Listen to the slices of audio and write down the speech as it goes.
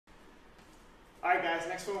Alright guys,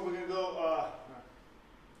 next one we're gonna go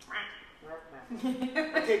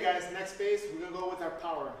okay guys, next phase we're gonna go with our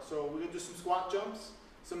power. So we're gonna do some squat jumps,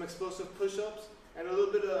 some explosive push-ups, and a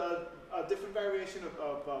little bit of a different variation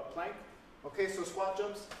of plank. Okay, so squat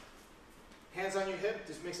jumps, hands on your hip,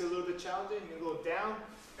 just makes it a little bit challenging. You're gonna go down,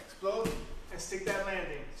 explode, and stick that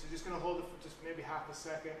landing. So you're just gonna hold it for just maybe half a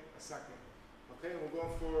second. Okay, we're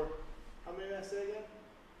going for, how many did I say again?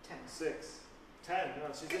 10. 6. 10, no,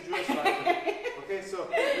 she's a Jewish fighter. Okay, so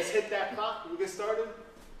let's hit that clock, we'll get started.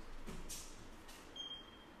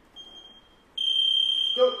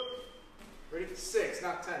 Go. Ready? 6,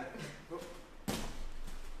 not 10. Go.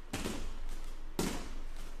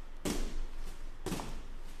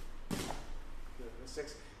 Good,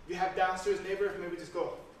 6. If you have downstairs neighbor, maybe just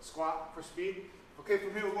go squat for speed. Okay,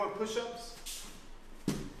 from here we're going push-ups.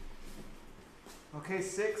 Okay,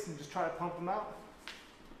 6, and just try to pump them out.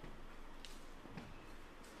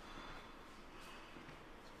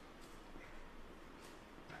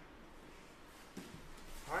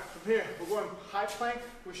 Alright, from here, we're going high plank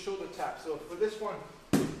with shoulder tap. So for this one,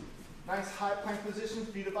 nice high plank position,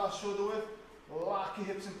 feet about shoulder width, lock your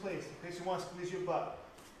hips in place in case you want to squeeze your butt.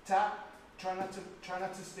 Tap, try not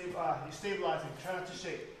to stabilize, you're stabilizing, try not to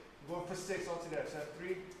shake. We're going for 6 altogether. So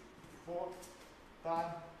 3, 4, 5,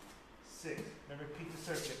 6. Then repeat the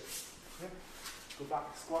circuit. Okay? Go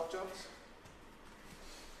back to squat jumps.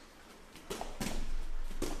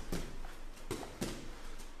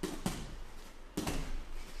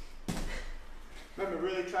 Remember,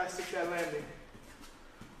 really try to stick that landing.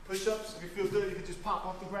 Push-ups, if you feel good, you can just pop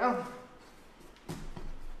off the ground.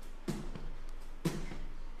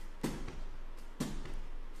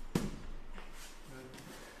 Good.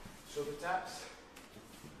 Shoulder taps.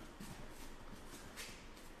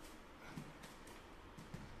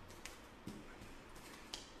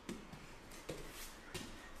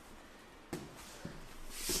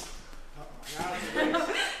 Now it's a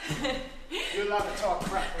race. You're allowed to talk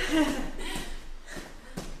crap.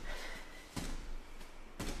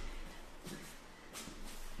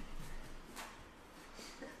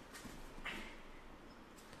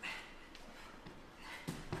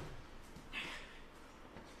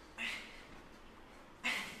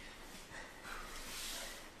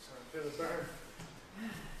 Feel the burn.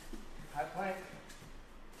 High plank.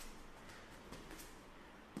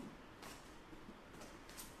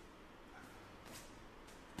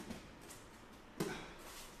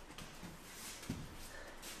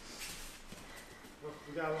 Look,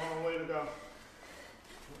 we got a long way to go.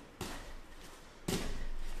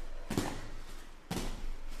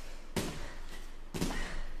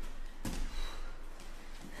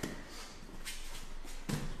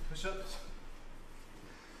 Push-ups.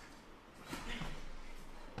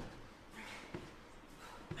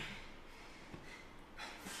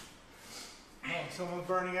 Someone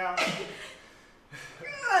burning out. Right.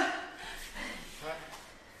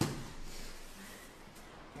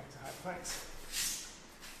 Back to high planks.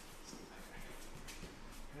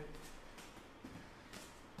 Good.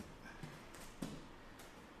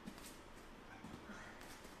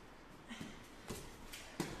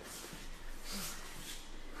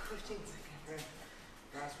 Okay.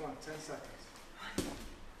 Last one, 10 seconds.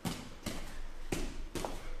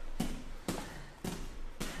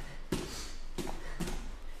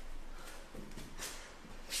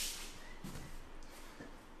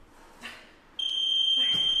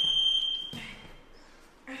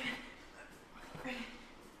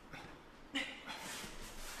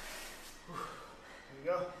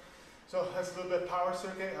 So that's a little bit of power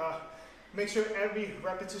circuit. Make sure every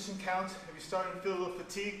repetition counts. If you're starting to feel a little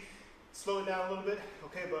fatigue, slow it down a little bit,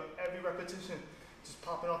 okay? But every repetition, just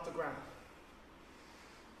popping off the ground.